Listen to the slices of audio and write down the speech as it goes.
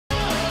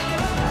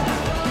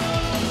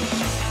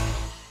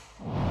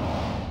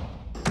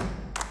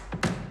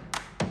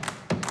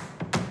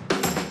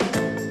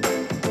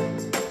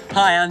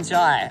Hi, I'm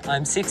Jai.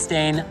 I'm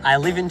 16, I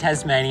live in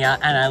Tasmania,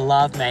 and I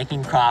love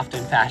making craft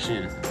and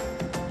fashion.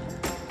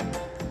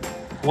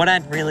 What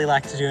I'd really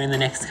like to do in the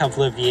next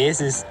couple of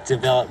years is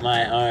develop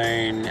my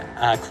own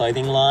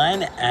clothing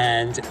line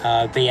and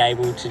be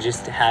able to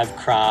just have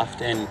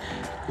craft and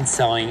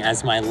sewing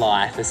as my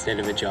life instead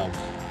of a job.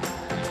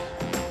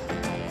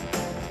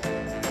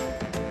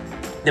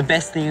 The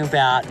best thing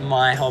about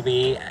my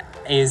hobby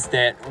is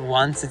that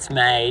once it's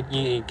made,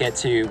 you get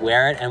to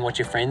wear it and watch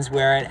your friends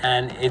wear it,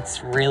 and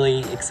it's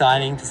really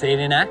exciting to see it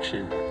in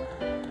action.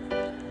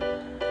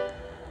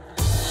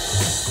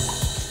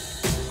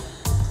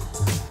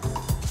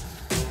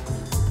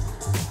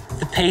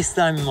 The piece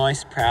that I'm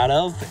most proud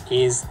of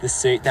is the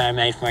suit that I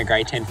made for my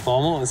grade 10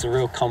 formal. It was a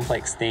real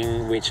complex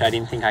thing which I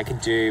didn't think I could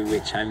do,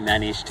 which I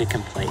managed to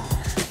complete.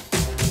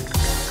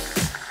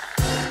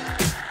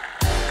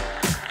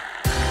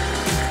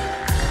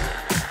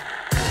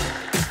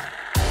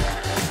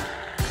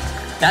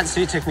 That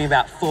suit took me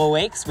about 4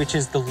 weeks, which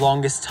is the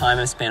longest time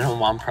I've spent on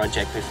one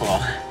project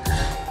before.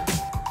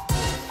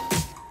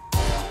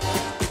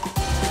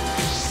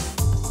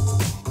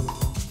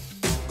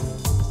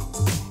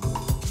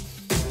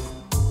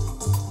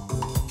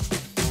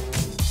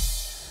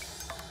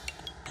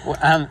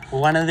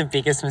 One of the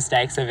biggest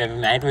mistakes I've ever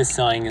made was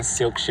sewing a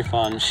silk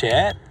chiffon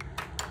shirt.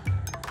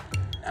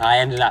 I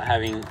ended up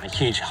having a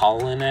huge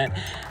hole in it,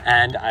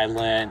 and I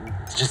learned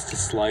just to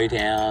slow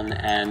down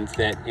and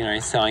that, you know,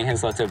 sewing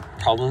has lots of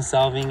problem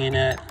solving in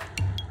it.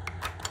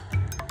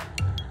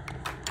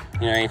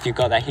 You know, if you've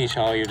got that huge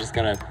hole, you're just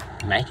gotta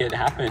make it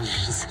happen. You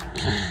just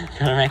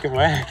gotta make it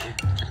work.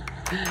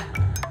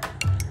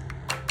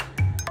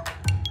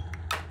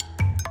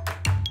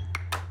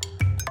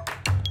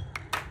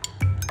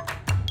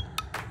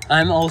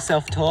 I'm all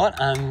self-taught.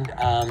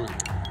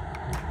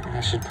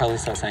 I should probably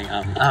start saying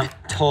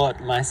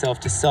taught myself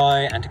to sew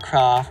and to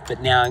craft,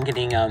 but now I'm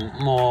getting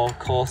more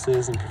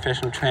courses and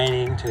professional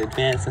training to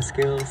advance my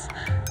skills.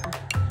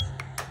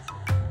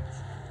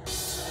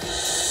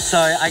 So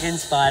I get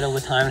inspired all the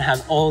time and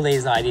have all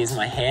these ideas in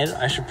my head.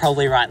 I should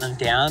probably write them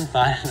down,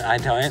 but I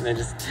don't, they're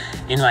just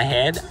in my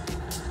head.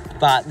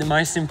 But the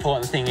most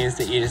important thing is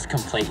that you just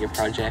complete your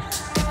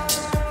project.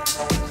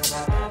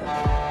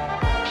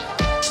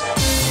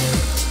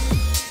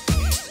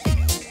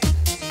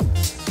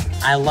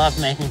 I love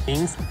making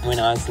things. When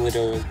I was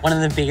little, one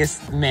of the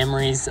biggest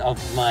memories of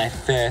my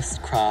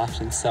first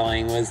craft and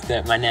sewing was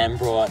that my nan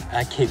brought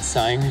a kid's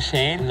sewing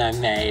machine and I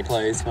made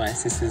clothes for my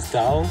sister's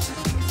doll.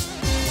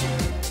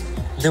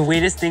 The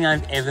weirdest thing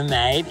I've ever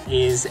made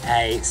is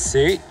a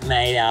suit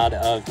made out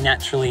of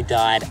naturally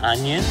dyed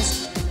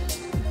onions.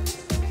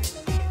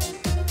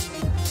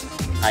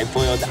 I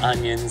boiled the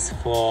onions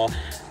for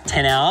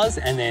 10 hours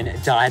and then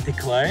dyed the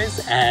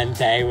clothes, and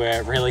they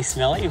were really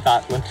smelly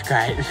but looked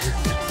great.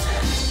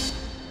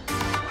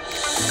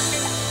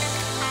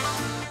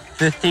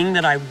 The thing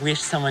that I wish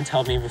someone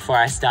told me before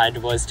I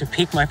started was to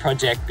pick my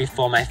project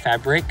before my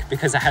fabric,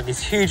 because I have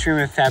this huge room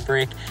of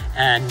fabric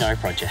and no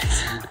project.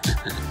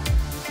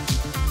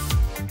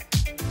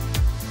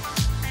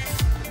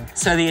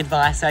 So the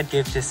advice I'd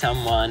give to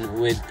someone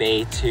would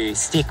be to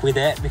stick with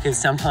it, because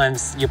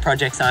sometimes your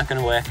projects aren't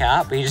going to work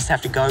out, but you just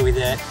have to go with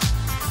it.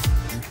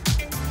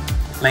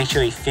 Make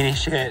sure you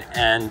finish it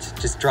and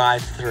just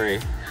drive through.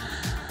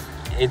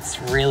 It's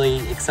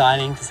really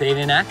exciting to see it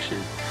in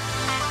action.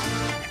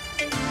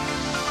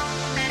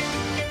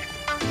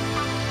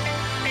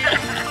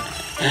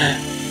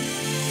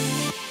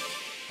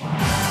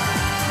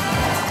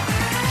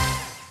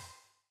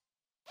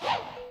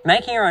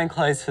 Making your own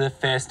clothes for the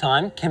first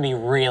time can be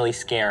really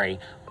scary,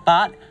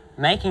 but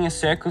making a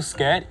circle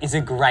skirt is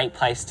a great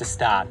place to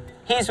start.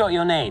 Here's what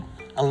you'll need: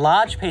 a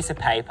large piece of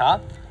paper,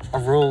 a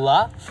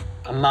ruler,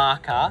 a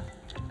marker,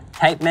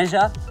 tape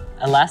measure,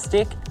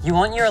 elastic. You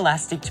want your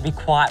elastic to be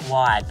quite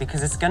wide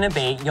because it's going to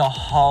be your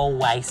whole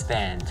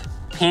waistband.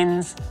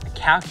 Pins, a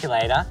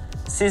calculator,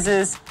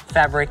 scissors,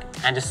 fabric,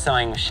 and a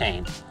sewing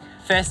machine.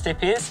 First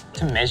step is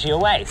to measure your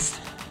waist.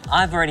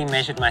 I've already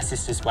measured my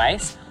sister's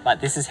waist, but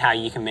this is how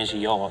you can measure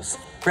yours.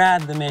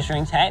 Grab the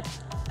measuring tape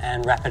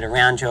and wrap it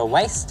around your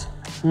waist,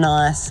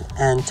 nice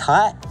and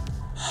tight.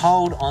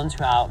 Hold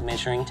onto our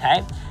measuring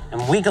tape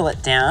and wiggle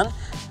it down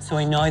so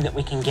we know that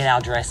we can get our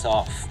dress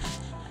off.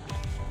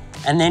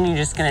 And then you're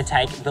just going to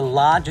take the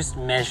largest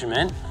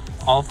measurement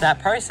of that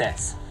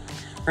process.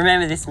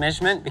 Remember this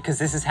measurement because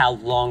this is how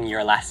long your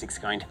elastic's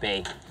going to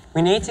be.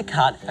 We need to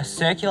cut a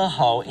circular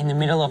hole in the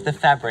middle of the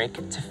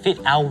fabric to fit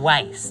our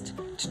waist.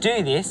 To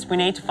do this, we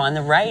need to find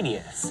the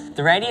radius.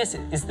 The radius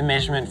is the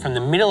measurement from the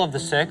middle of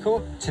the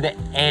circle to the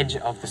edge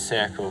of the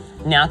circle.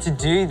 Now to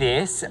do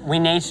this, we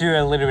need to do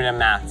a little bit of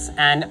maths,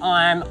 and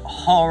I'm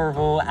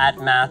horrible at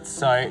maths,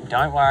 so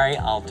don't worry,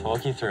 I'll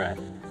talk you through it.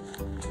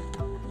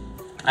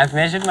 I've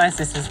measured my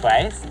sister's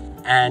waist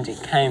and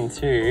it came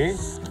to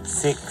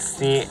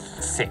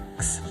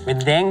 66. We're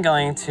then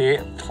going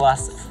to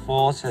plus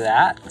 4 to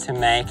that to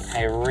make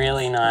a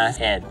really nice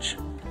edge.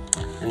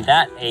 And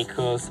that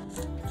equals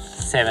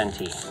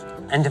 70.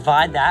 And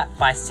divide that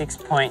by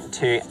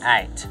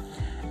 6.28.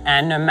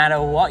 And no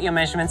matter what your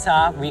measurements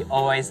are, we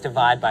always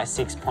divide by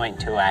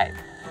 6.28.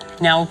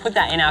 Now we'll put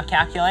that in our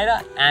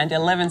calculator, and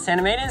 11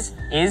 centimeters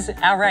is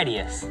our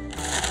radius.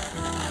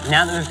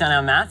 Now that we've done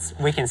our maths,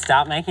 we can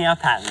start making our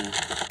pattern.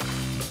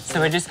 So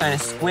we're just going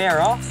to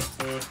square off.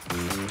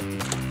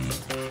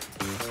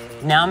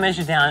 Now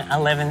measure down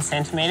 11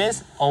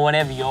 centimeters, or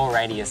whatever your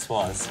radius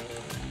was.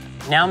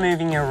 Now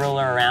moving your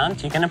ruler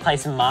around, you're going to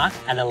place a mark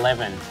at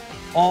 11,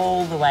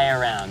 all the way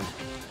around.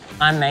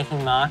 I'm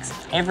making marks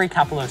every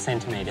couple of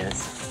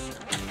centimeters.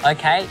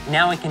 Okay,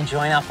 now we can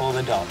join up all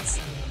the dots.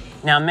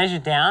 Now measure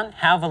down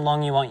however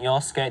long you want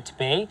your skirt to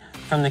be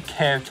from the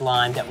curved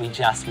line that we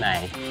just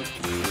made.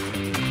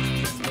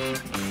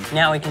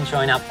 Now we can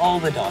join up all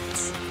the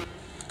dots.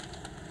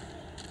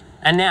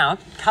 And now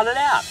cut it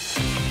out.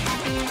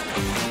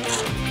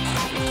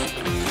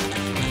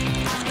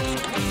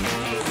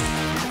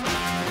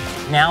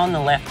 Now on the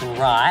left and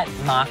right,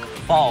 mark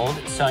fold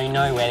so you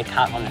know where to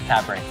cut on the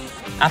fabric.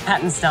 Our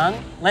pattern's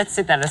done. Let's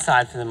set that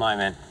aside for the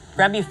moment.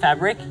 Grab your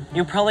fabric.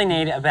 You'll probably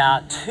need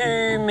about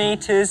 2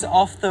 meters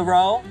off the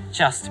roll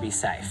just to be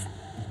safe.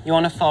 You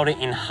want to fold it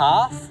in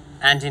half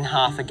and in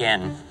half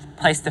again.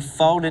 Place the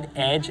folded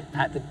edge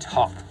at the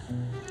top.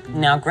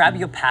 Now grab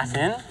your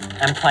pattern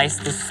and place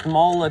the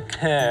smaller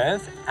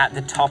curve at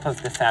the top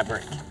of the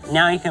fabric.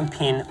 Now you can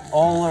pin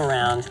all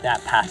around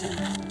that pattern.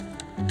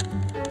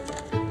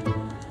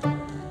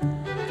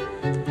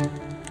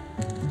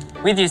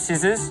 With your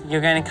scissors, you're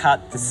going to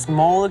cut the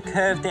smaller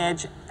curved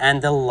edge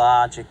and the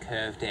larger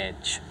curved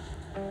edge.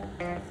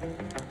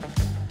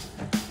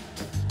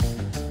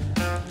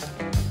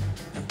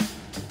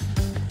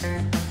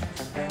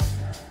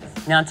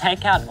 Now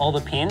take out all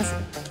the pins.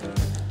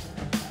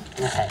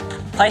 Okay,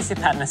 place your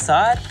pattern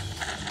aside,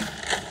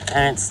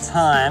 and it's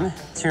time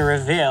to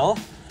reveal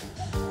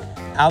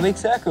our big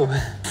circle.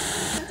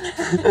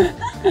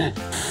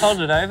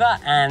 Fold it over,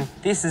 and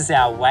this is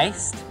our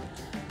waist.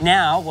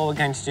 Now what we're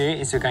going to do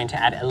is we're going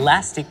to add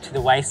elastic to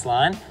the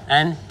waistline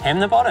and hem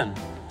the bottom.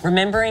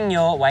 Remembering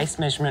your waist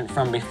measurement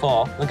from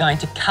before, we're going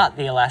to cut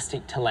the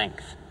elastic to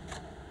length.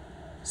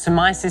 So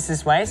my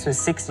sister's waist was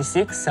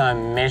 66, so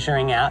I'm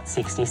measuring out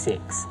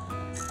 66.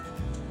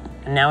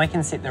 And now we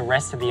can sit the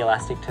rest of the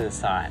elastic to the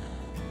side.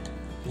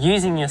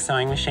 Using your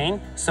sewing machine,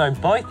 sew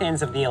both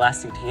ends of the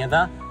elastic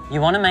together.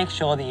 You want to make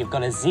sure that you've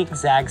got a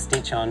zigzag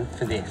stitch on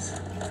for this.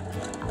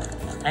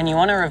 And you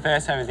want to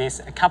reverse over this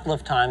a couple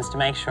of times to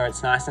make sure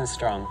it's nice and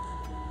strong.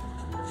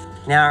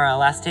 Now our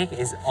elastic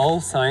is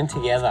all sewn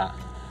together.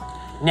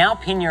 Now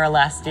pin your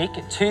elastic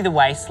to the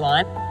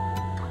waistline.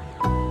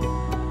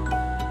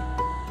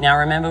 Now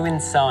remember, when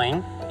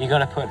sewing, you've got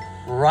to put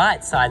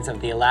right sides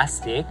of the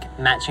elastic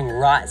matching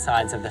right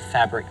sides of the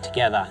fabric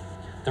together.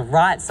 The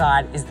right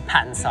side is the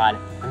pattern side,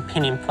 and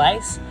pin in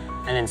place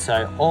and then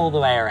sew all the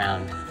way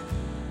around.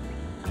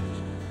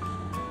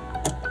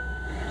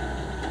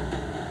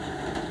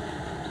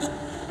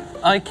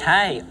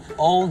 Okay,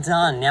 all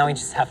done. Now we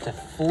just have to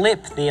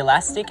flip the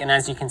elastic, and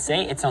as you can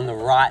see, it's on the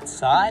right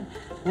side.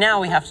 Now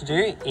all we have to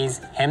do is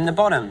hem the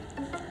bottom.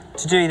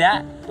 To do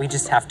that, we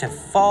just have to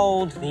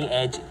fold the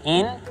edge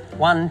in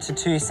 1 to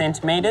 2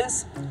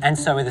 centimeters and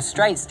sew with a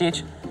straight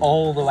stitch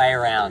all the way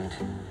around.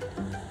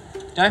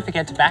 Don't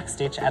forget to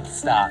backstitch at the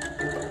start.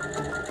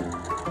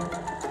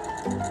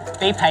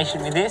 Be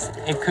patient with this,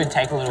 it could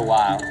take a little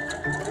while.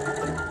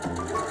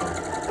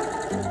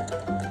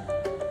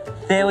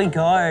 There we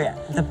go,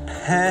 the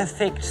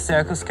perfect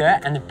circle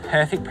skirt and the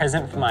perfect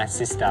present for my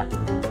sister.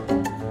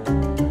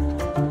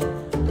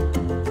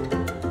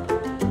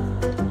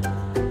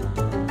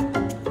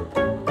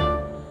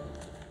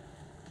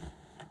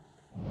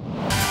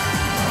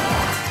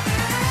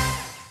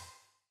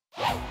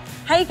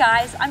 Hey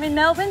guys, I'm in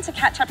Melbourne to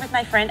catch up with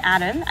my friend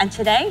Adam, and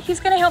today he's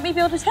going to help me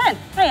build a tent.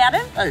 Hey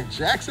Adam. Hey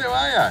Jax, how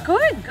are you?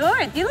 Good,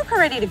 good. You look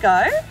ready to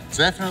go.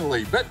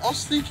 Definitely, but I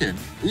was thinking,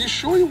 are you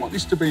sure you want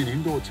this to be an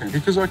indoor tent?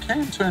 Because I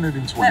can turn it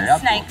into an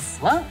outdoor. Snakes.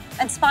 What?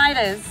 And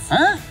spiders.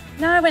 Huh?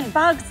 No, and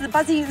bugs, the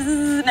buzzies,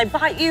 and they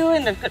bite you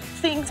and they've got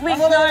things. No,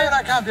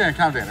 calm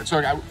down. It's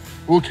okay.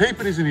 We'll keep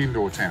it as an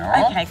indoor tent, all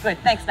right? Okay, good.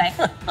 Thanks, mate.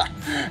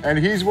 And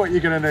here's what you're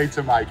going to need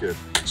to make it.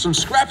 Some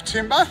scrap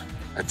timber,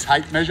 a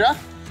tape measure,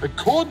 a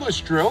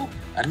cordless drill,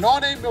 a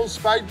 19mm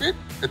spade bit,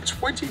 a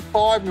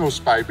 25mm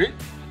spade bit,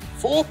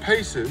 4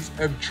 pieces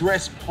of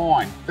dressed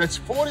pine. That's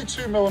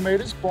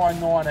 42mm by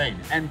 19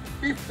 and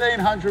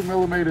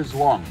 1500mm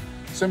long.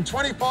 Some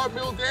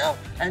 25mm dowel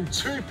and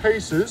 2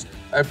 pieces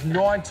of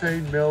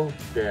 19mm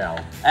dowel.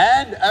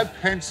 And a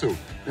pencil.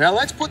 Now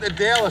let's put the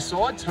dowel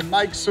aside to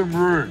make some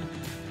room.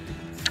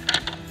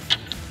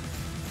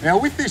 Now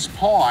with this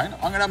pine,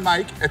 I'm going to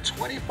make a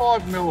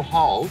 25mm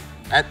hole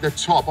at the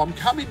top. I'm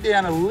coming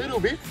down a little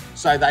bit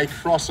so they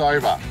cross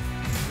over.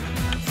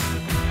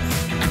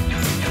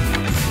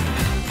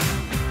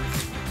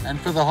 And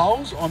for the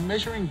holes, I'm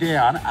measuring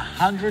down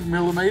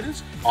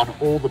 100mm on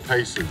all the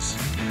pieces.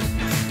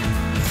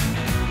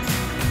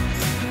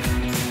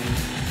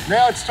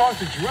 Now it's time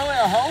to drill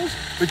our holes,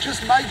 but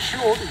just make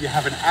sure that you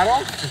have an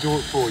adult to do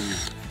it for you.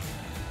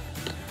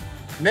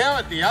 Now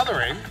at the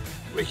other end,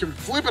 we can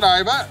flip it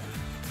over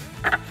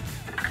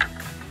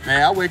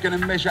Now we're going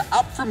to measure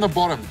up from the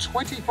bottom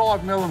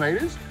 25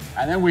 millimetres,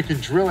 and then we can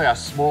drill our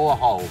smaller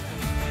hole.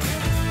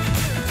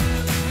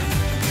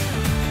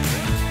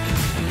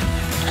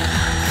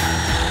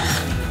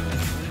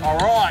 All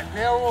right,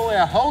 now all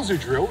our holes are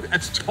drilled,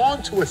 it's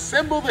time to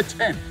assemble the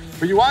tent.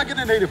 But you are going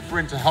to need a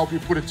friend to help you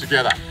put it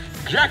together.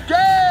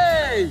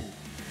 Jacqui!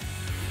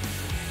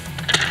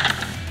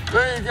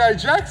 There you go,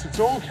 Jax, it's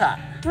all cut.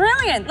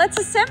 Brilliant, let's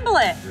assemble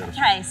it. Beautiful.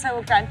 Okay, so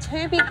we'll grab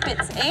 2 big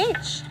bits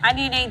each, and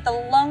you need the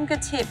longer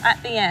tip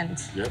at the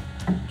end. Yep.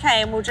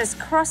 Okay, and we'll just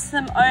cross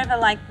them over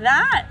like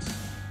that,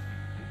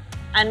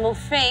 and we'll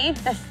feed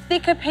the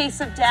thicker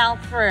piece of dowel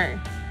through.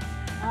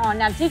 Oh,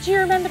 now did you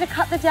remember to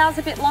cut the dowels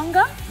a bit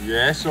longer?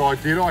 Yes, I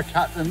did. I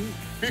cut them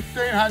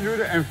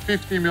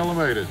 1,550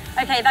 millimetres.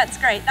 Okay, that's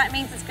great. That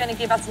means it's going to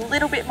give us a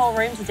little bit more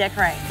room to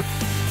decorate.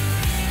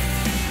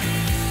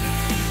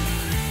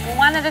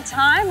 One at a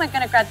time, we're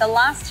going to grab the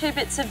last 2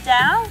 bits of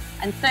dowel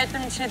and thread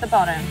them to the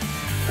bottom.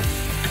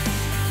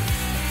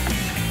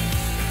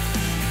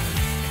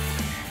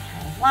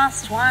 Okay,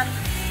 last one.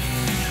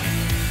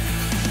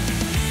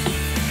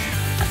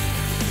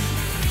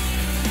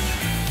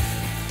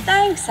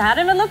 Thanks,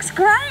 Adam. It looks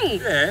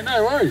great. Yeah,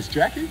 no worries,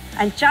 Jacqui.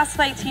 And just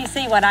wait till you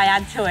see what I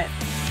add to it.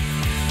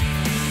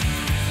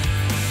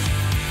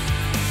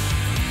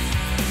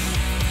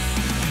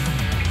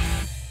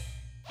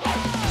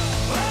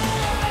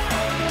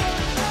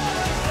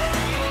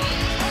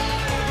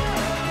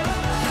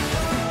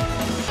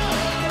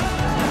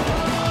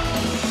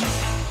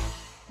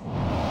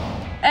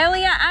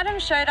 Earlier, Adam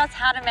showed us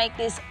how to make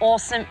this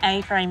awesome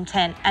A-frame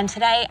tent, and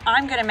today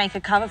I'm going to make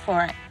a cover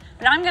for it.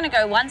 But I'm going to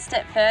go one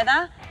step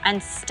further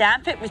and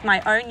stamp it with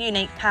my own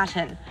unique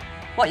pattern.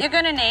 What you're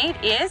going to need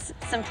is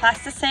some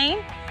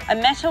plasticine, a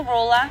metal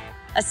ruler,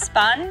 a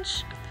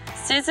sponge,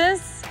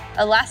 scissors,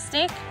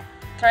 elastic,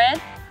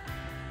 thread,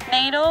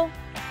 needle,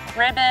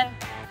 ribbon,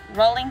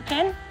 rolling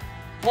pin,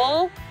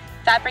 wool,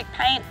 fabric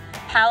paint,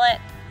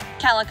 palette,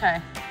 calico.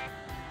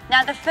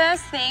 Now the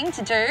first thing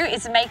to do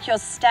is make your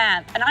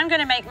stamp, and I'm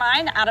going to make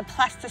mine out of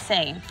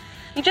plasticine.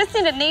 You just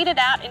need to knead it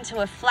out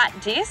into a flat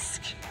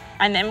disc,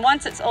 and then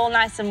once it's all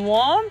nice and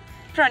warm,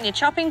 put it on your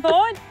chopping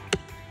board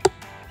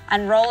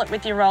and roll it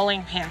with your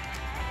rolling pin.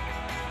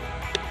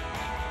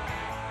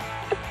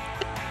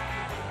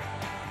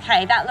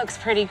 Okay, that looks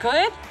pretty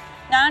good.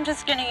 Now I'm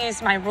just going to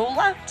use my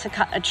ruler to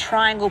cut a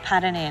triangle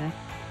pattern in.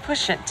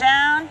 Push it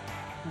down.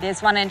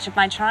 There's one edge of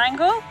my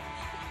triangle.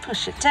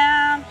 Push it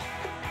down.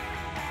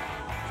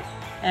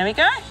 There we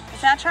go,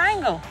 it's our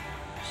triangle.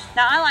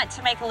 Now I like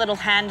to make a little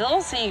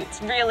handle so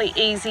it's really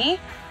easy.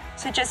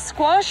 So just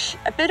squash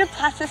a bit of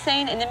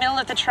plasticine in the middle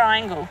of the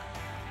triangle,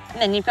 and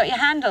then you've got your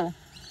handle.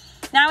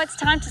 Now it's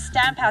time to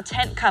stamp our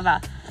tent cover.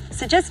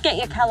 So just get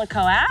your calico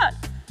out.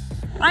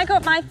 I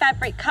got my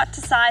fabric cut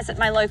to size at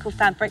my local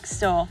fabric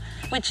store,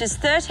 which is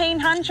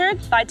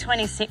 1,300 by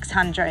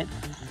 2,600.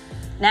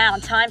 Now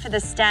time for the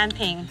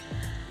stamping.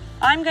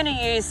 I'm going to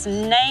use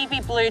some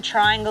navy blue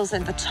triangles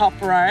at the top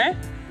row.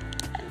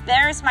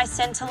 There is my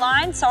center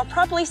line, so I'll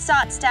probably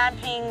start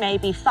stamping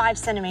maybe 5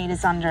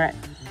 centimeters under it.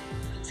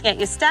 So get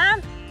your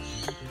stamp,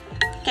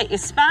 get your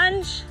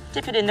sponge,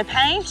 dip it in the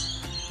paint,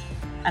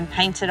 and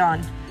paint it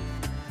on.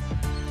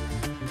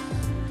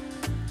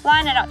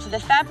 Line it up to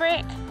the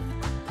fabric,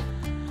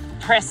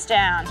 press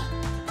down.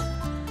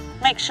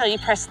 Make sure you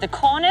press the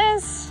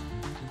corners,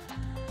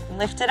 and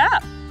lift it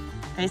up.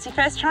 There's your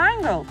first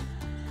triangle.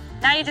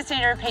 Now you just need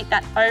to repeat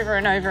that over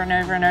and over and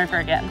over and over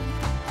again.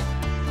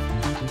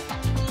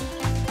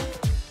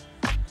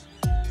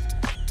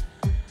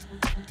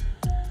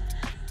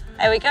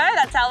 There we go,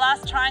 that's our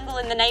last triangle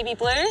in the navy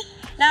blue.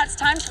 Now it's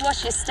time to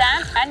wash your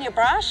stamp and your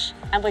brush,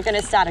 and we're going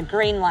to start a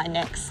green line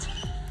next.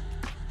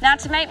 Now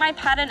to make my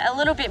pattern a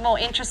little bit more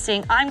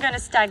interesting, I'm going to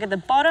stagger the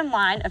bottom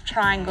line of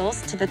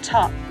triangles to the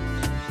top.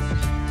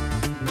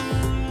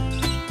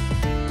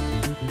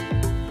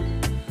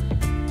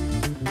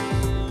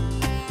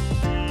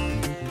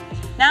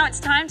 Now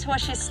it's time to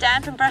wash your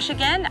stamp and brush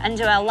again and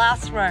do our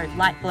last row,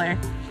 light blue.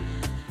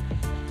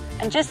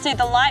 And just do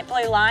the light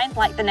blue line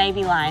like the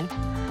navy line.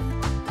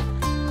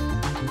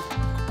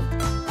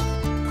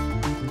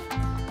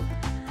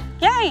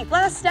 Yay,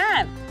 last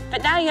stamp.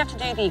 But now you have to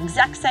do the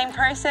exact same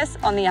process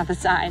on the other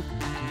side.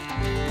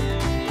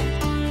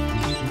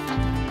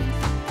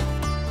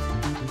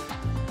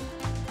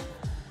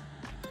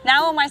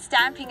 Now all my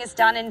stamping is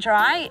done and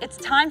dry, it's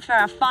time for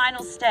our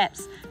final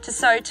steps. To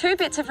sew 2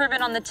 bits of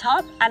ribbon on the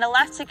top and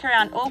elastic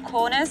around all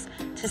corners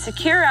to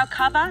secure our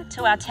cover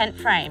to our tent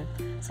frame.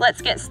 So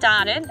let's get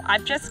started.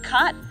 I've just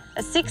cut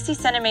a 60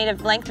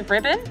 centimetre length of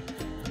ribbon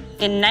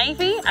in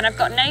navy, and I've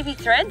got navy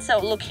thread so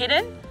it'll look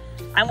hidden.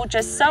 And we'll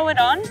just sew it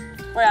on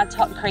where our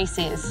top crease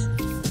is.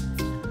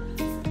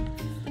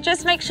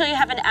 Just make sure you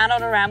have an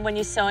adult around when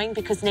you're sewing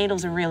because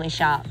needles are really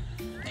sharp.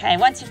 Okay,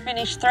 once you've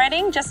finished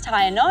threading, just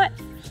tie a knot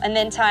and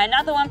then tie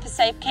another one for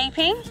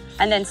safekeeping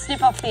and then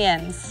snip off the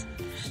ends.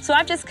 So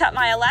I've just cut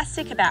my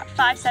elastic about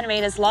 5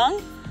 centimetres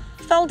long,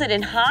 fold it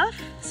in half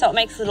so it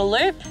makes a little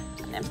loop,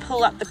 and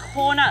pull up the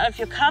corner of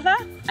your cover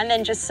and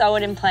then just sew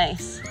it in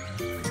place.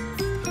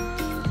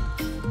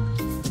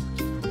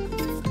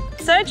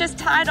 So just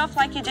tie it off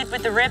like you did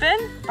with the ribbon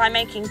by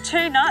making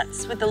 2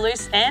 knots with the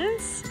loose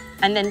ends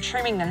and then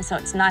trimming them so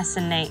it's nice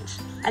and neat.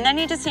 And then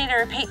you just need to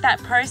repeat that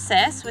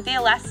process with the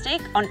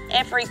elastic on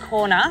every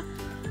corner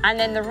and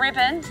then the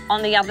ribbon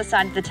on the other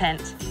side of the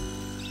tent.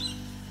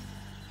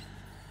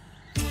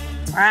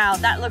 Wow,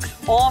 that looks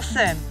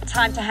awesome.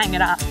 Time to hang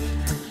it up.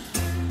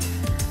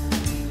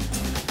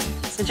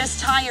 So just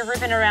tie your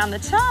ribbon around the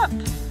top,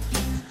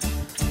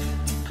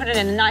 put it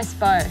in a nice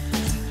bow.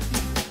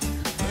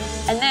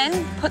 And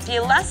then put the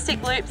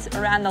elastic loops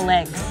around the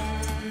legs.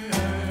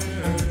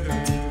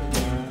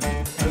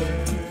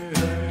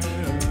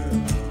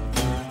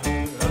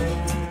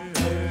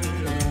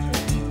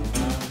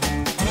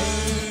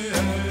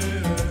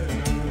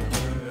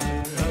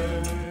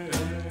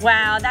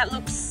 Wow, that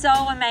looks so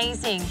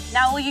amazing.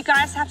 Now all you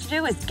guys have to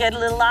do is get a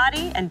little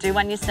arty and do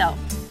one yourself.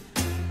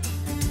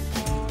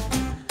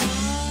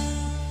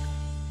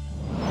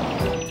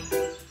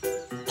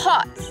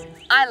 Pots.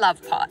 I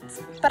love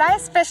pots, but I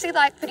especially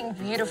like putting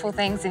beautiful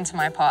things into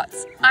my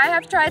pots. I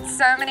have tried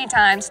so many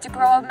times to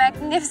grow a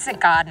magnificent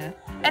garden,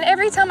 and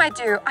every time I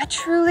do, I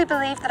truly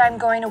believe that I'm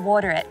going to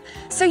water it.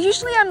 So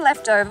usually I'm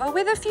left over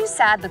with a few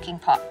sad-looking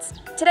pots.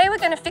 Today we're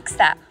going to fix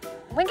that.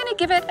 We're going to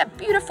give it a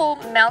beautiful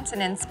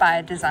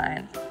mountain-inspired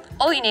design.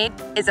 All you need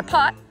is a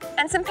pot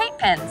and some paint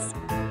pens.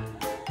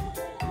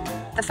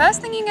 The first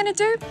thing you're going to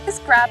do is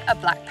grab a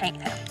black paint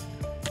pen.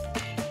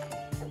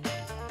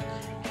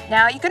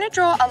 Now you're going to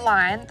draw a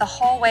line the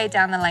whole way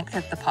down the length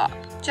of the pot,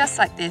 just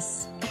like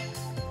this.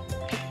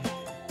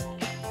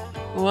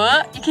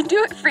 What? You can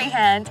do it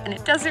freehand and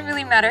it doesn't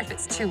really matter if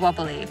it's too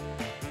wobbly.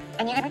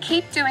 And you're going to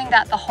keep doing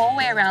that the whole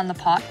way around the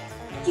pot.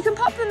 You can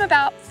pop them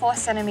about 4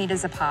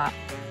 centimeters apart.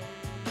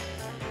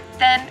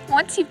 Then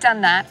once you've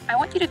done that, I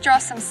want you to draw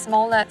some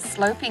smaller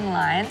sloping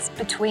lines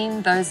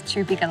between those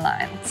 2 bigger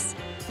lines.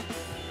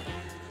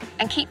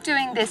 And keep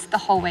doing this the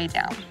whole way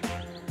down.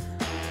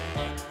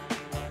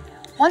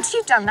 Once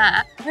you've done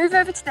that, move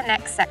over to the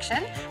next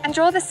section and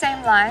draw the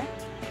same line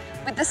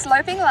with the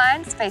sloping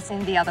lines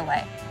facing the other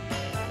way.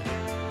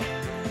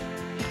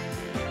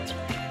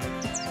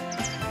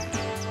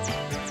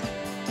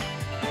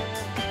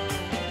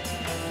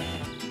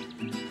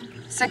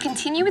 So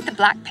continue with the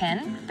black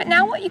pen, but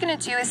now what you're going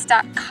to do is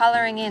start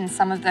colouring in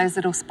some of those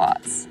little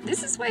spots.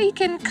 This is where you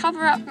can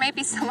cover up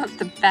maybe some of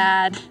the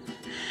bad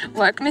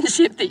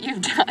workmanship that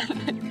you've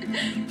done.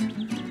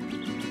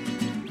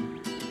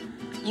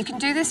 You can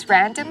do this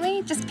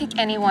randomly, just pick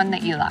any one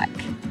that you like.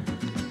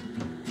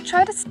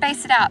 Try to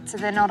space it out so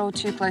they're not all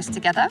too close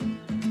together.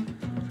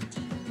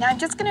 Now I'm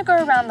just going to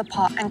go around the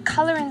pot and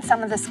colour in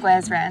some of the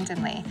squares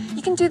randomly.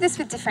 You can do this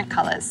with different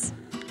colours.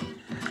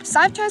 So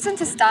I've chosen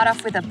to start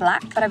off with a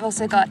black, but I've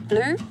also got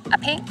blue, a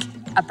pink,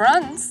 a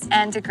bronze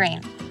and a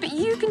green. But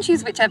you can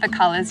choose whichever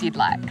colours you'd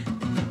like.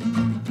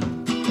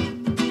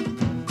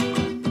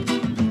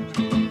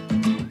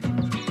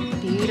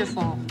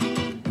 Beautiful.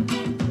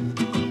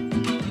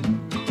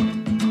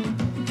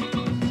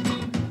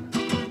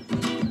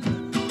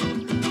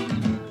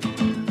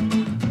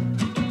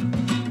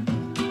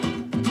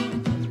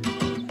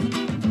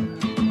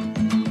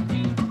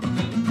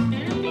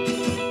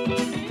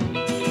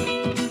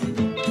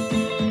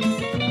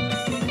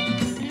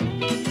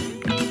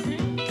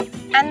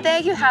 And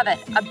there you have it,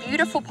 a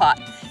beautiful pot.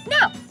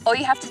 Now, all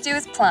you have to do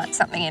is plant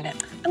something in it.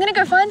 I'm gonna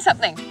go find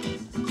something.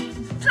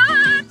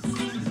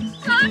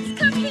 Plants! Plants,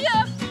 come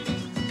here!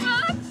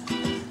 Plants!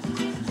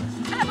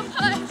 I have a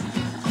pot.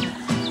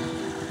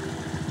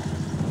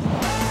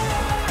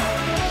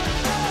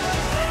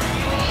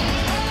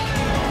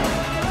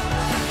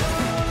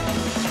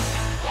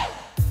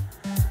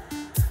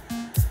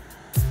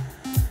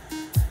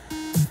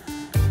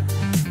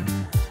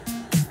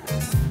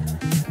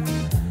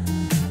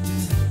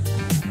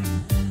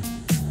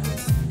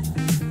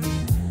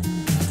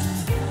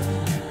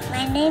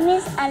 My name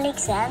is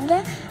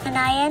Alexander and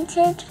I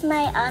entered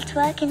my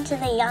artwork into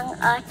the Young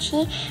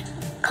Archie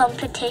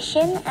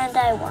competition and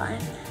I won.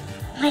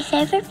 My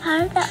favourite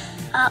part of the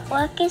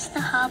artwork is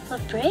the harbour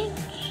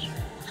bridge.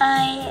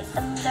 I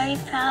am very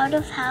proud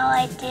of how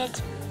I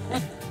did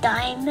the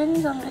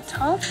diamonds on the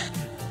top.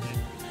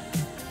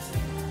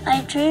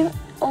 I drew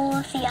all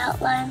of the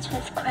outlines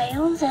with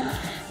crayons and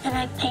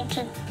I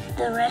painted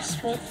the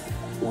rest with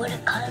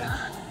watercolour.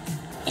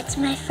 It's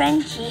my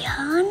friend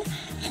Jihan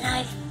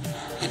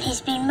and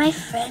he's been my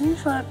friend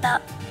for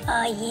about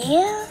a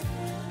year.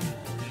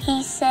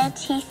 He said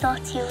he thought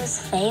he was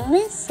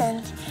famous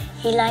and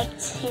he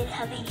liked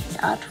having his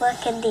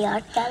artwork in the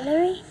art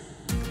gallery.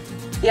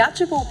 The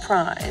Archibald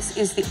Prize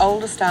is the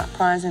oldest art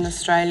prize in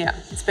Australia.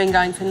 It's been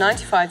going for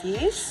 95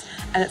 years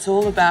and it's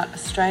all about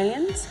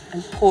Australians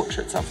and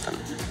portraits of them.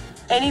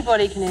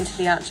 Anybody can enter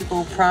the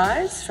Archibald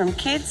Prize, from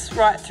kids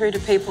right through to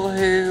people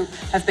who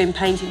have been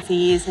painting for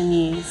years and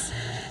years.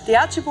 The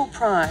Archibald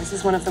Prize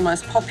is one of the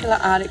most popular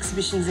art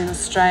exhibitions in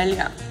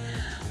Australia.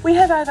 We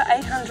have over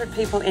 800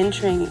 people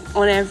entering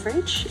on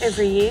average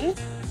every year.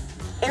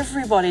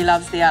 Everybody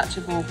loves the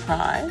Archibald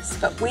Prize,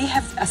 but we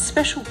have a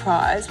special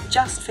prize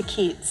just for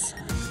kids.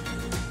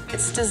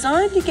 It's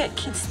designed to get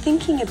kids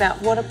thinking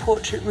about what a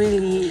portrait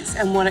really is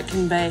and what it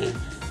can be,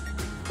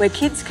 where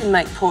kids can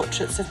make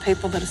portraits of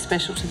people that are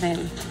special to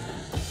them.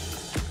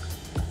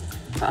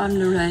 I'm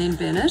Lorraine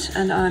Bennett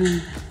and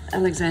I'm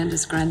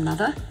Alexander's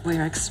grandmother.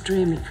 We're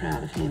extremely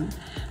proud of him.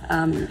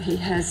 He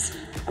has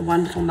a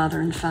wonderful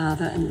mother and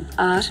father, and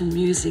art and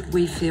music,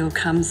 we feel,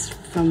 comes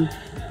from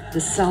the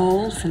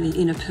soul, from the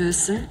inner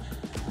person.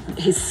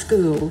 His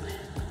school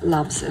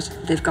loves it.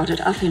 They've got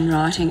it up in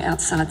writing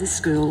outside the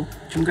school.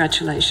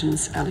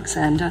 Congratulations,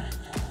 Alexander.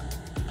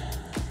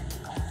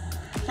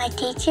 My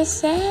teacher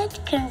said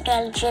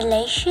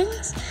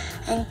congratulations,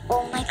 and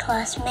all my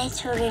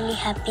classmates were really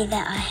happy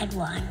that I had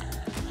won.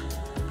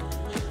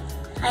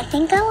 I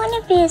think I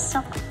want to be a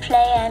soccer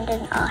player and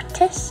an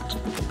artist.